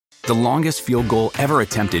The longest field goal ever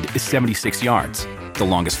attempted is 76 yards. The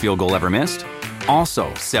longest field goal ever missed?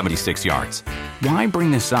 Also 76 yards. Why bring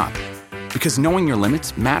this up? Because knowing your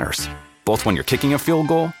limits matters, both when you're kicking a field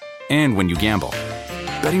goal and when you gamble.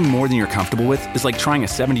 Betting more than you're comfortable with is like trying a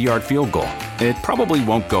 70-yard field goal. It probably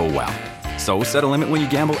won't go well. So set a limit when you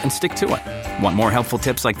gamble and stick to it. Want more helpful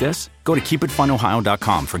tips like this? Go to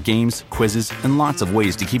keepitfunohio.com for games, quizzes, and lots of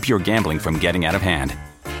ways to keep your gambling from getting out of hand.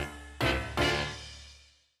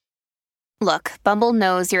 Look, Bumble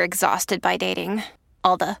knows you're exhausted by dating.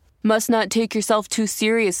 All the, must not take yourself too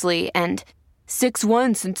seriously, and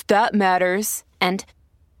 6'1" since that matters, and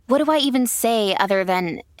what do I even say other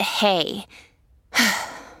than, hey?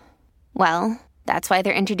 Well, that's why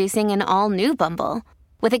they're introducing an all-new Bumble,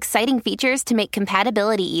 with exciting features to make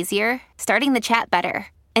compatibility easier, starting the chat better,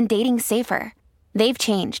 and dating safer. They've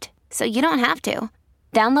changed, so you don't have to.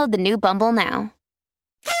 Download the new Bumble now.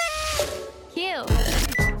 Cute.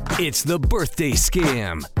 It's the birthday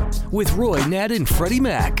scam with Roy, Nat, and Freddie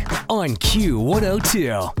Mac on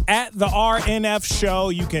Q102. At the RNF show,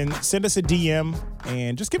 you can send us a DM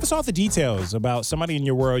and just give us all the details about somebody in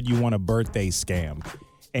your world you want a birthday scam.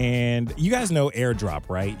 And you guys know Airdrop,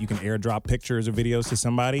 right? You can airdrop pictures or videos to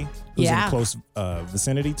somebody who's in close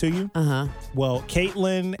vicinity to you. Uh-huh. Well,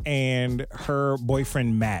 Caitlin and her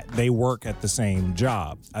boyfriend, Matt, they work at the same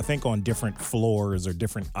job. I think on different floors or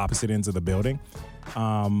different opposite ends of the building.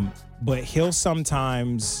 But he'll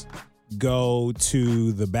sometimes go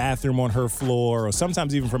to the bathroom on her floor, or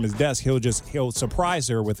sometimes even from his desk, he'll surprise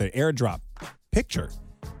her with an airdrop picture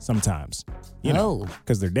sometimes, you know,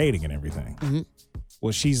 because they're dating and everything. Mm-hmm.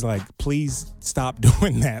 Well, she's like, please stop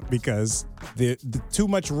doing that because the too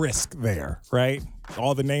much risk there, right?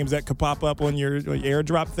 All the names that could pop up on your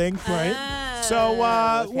airdrop thing, right?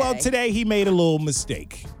 Well, today he made a little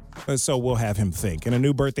mistake. So we'll have him think. And a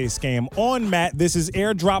new birthday scam on Matt. This is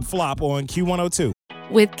Airdrop Flop on Q102.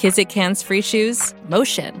 With Kizik hands-free shoes,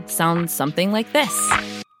 motion sounds something like this.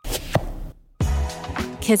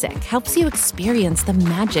 Kizik helps you experience the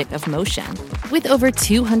magic of motion. With over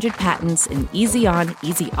 200 patents and easy-on,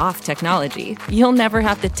 easy-off technology, you'll never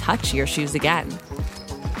have to touch your shoes again.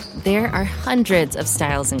 There are hundreds of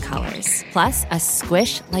styles and colors, plus a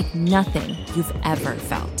squish like nothing you've ever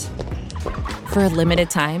felt. For a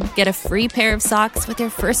limited time, get a free pair of socks with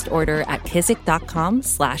your first order at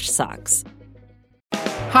kizik.com/socks.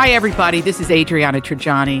 Hi, everybody. This is Adriana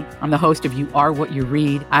Trajani. I'm the host of You Are What You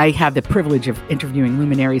Read. I have the privilege of interviewing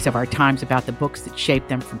luminaries of our times about the books that shaped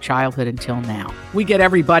them from childhood until now. We get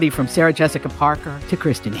everybody from Sarah Jessica Parker to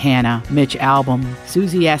Kristen Hanna, Mitch Albom,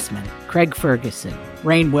 Susie Essman, Craig Ferguson,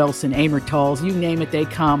 Rainn Wilson, Amor Tolls, you name it, they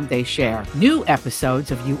come, they share. New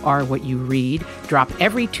episodes of You Are What You Read drop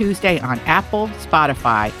every Tuesday on Apple,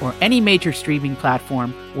 Spotify, or any major streaming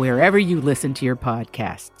platform wherever you listen to your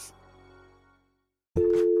podcasts.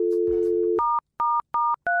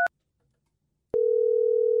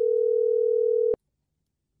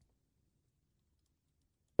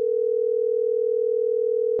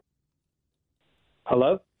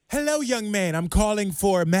 Hello? Hello, young man. I'm calling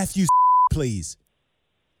for Matthew, please.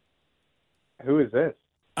 Who is this?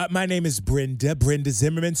 My name is Brenda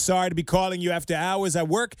Zimmerman. Sorry to be calling you after hours. I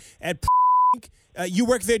work at you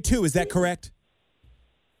work there too, is that correct?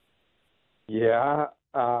 Yeah,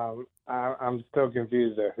 I'm still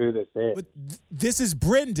confused at who this is. But this is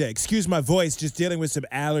Brenda. Excuse my voice, just dealing with some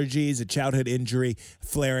allergies, a childhood injury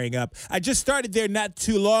flaring up. I just started there not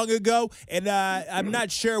too long ago, and I'm not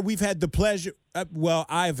sure we've had the pleasure. Well,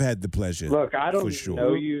 I've had the pleasure. Look, I don't sure.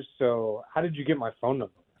 know you, so how did you get my phone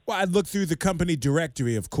number? Well, I looked through the company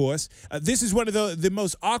directory, of course. This is one of the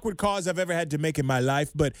most awkward calls I've ever had to make in my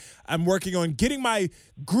life, but I'm working on getting my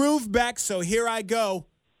groove back, so here I go.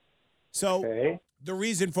 So the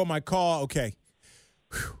reason for my call,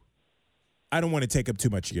 I don't want to take up too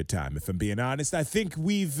much of your time, if I'm being honest. I think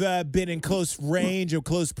we've been in close range or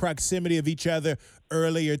close proximity of each other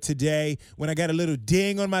earlier today when I got a little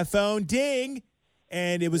ding on my phone, ding,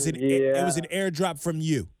 and it was an airdrop from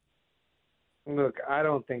you. Look, I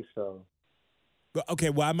don't think so.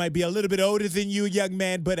 Okay, well, I might be a little bit older than you, young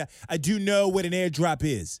man, but I do know what an airdrop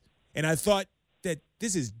is. And I thought that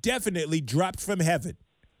this is definitely dropped from heaven.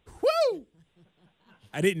 Woo!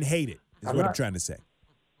 I didn't hate it, is what I'm trying to say.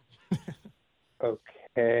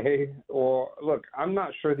 Okay. Well, look, I'm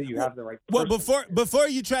not sure that you have the right person. Well, before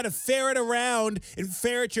you try to ferret around and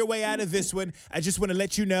ferret your way out of this one, I just want to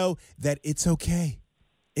let you know that it's okay.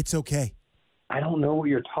 It's okay. I don't know what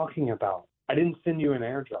you're talking about. I didn't send you an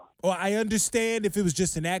airdrop. Well, I understand if it was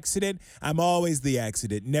just an accident. I'm always the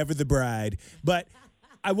accident, never the bride. But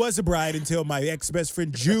I was a bride until my ex-best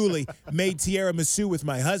friend Julie made tiramisu with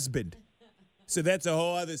my husband. So that's a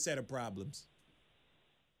whole other set of problems.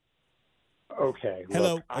 Okay.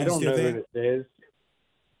 Hello, Look, are I you don't still know there? who this is.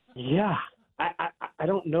 Yeah. I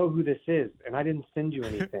don't know who this is, and I didn't send you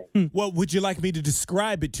anything. Well, would you like me to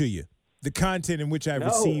describe it to you? The content in which I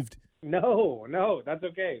received. No, that's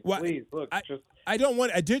okay. Well, Please, look, I don't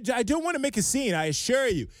want. I don't want to make a scene. I assure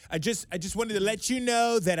you. I just wanted to let you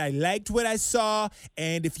know that I liked what I saw,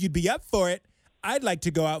 and if you'd be up for it, I'd like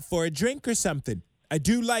to go out for a drink or something. I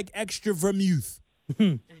do like extra vermouth.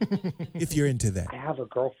 If you're into that. I have a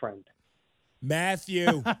girlfriend.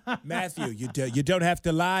 Matthew, you don't have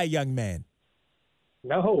to lie, young man.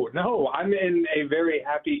 No, I'm in a very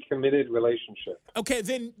happy, committed relationship. Okay,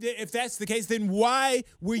 then if that's the case, then why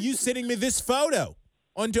were you sending me this photo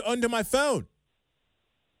onto my phone?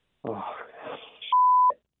 Oh,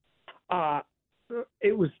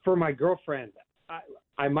 it was for my girlfriend.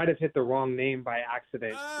 I might have hit the wrong name by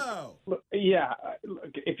accident. Oh. Look, yeah,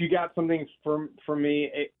 look, if you got something for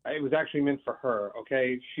me, it was actually meant for her,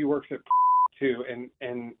 okay? She works at too,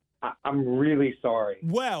 and I'm really sorry.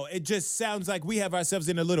 Well, it just sounds like we have ourselves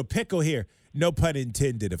in a little pickle here. No pun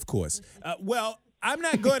intended, of course. Well, I'm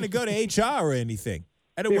not going to go to HR or anything.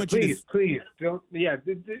 I don't want you to... Please, don't. Yeah,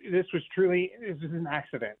 this was an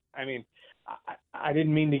accident. I mean, I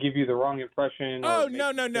didn't mean to give you the wrong impression. Oh,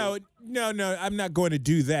 no. I'm not going to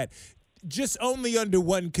do that. Just only under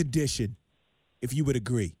one condition, if you would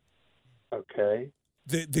agree. Okay.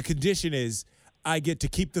 The condition is I get to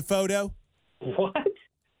keep the photo. What?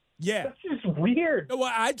 Yeah. That's just weird.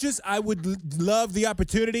 Well, I would love the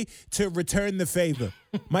opportunity to return the favor.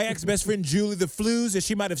 My ex-best friend Julie the Flues,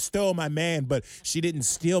 she might have stole my man, but she didn't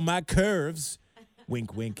steal my curves.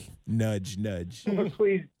 Wink, wink, nudge, nudge.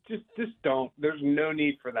 Please, just don't. There's no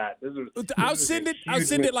need for that. I'll send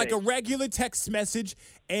it like a regular text message.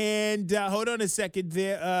 And hold on a second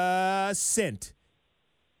there. Sent.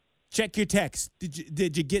 Check your text.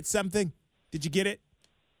 Did you get something? Did you get it?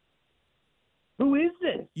 Who is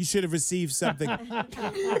this? You should have received something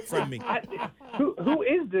from me. Who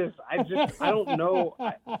is this? I don't know.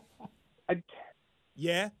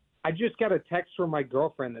 Yeah? I just got a text from my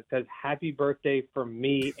girlfriend that says "Happy birthday from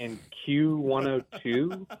me" and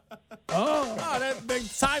Q102. The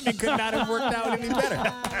timing could not have worked out any better.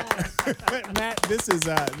 Matt, this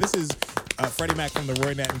is Freddie Mac from the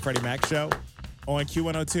Roy Nat and Freddie Mac Show on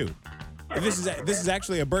Q102. And this is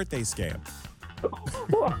actually a birthday scam.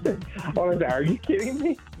 Are you kidding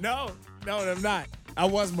me? No, I'm not. I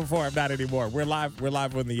was before. I'm not anymore. We're live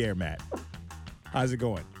on the air, Matt. How's it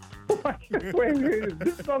going? Wait, is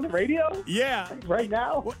this on the radio? Yeah. Right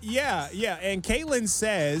now? Well, yeah. And Caitlin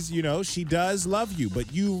says, she does love you,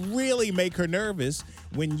 but you really make her nervous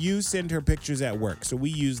when you send her pictures at work. So we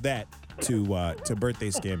use that to birthday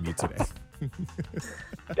scam you today.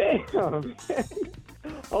 Damn.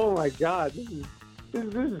 Oh my God. This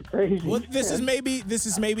is crazy. Well, this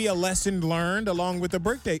is maybe a lesson learned along with a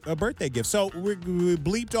birthday gift. So we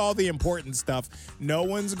bleeped all the important stuff. No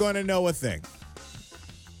one's going to know a thing.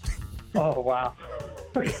 Oh, wow.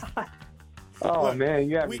 Oh, man,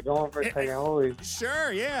 you got me going for a second. Holy.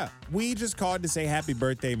 Sure, yeah. We just called to say happy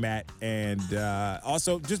birthday, Matt. And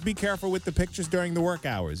also, just be careful with the pictures during the work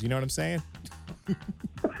hours. You know what I'm saying?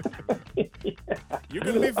 Yeah. You're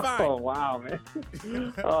going to be fine. Oh, wow, man.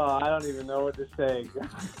 Oh, I don't even know what to say.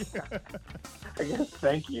 I guess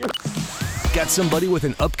thank you. Got somebody with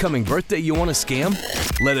an upcoming birthday you want to scam?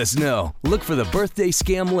 Let us know. Look for the birthday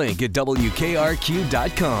scam link at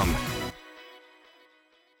WKRQ.com.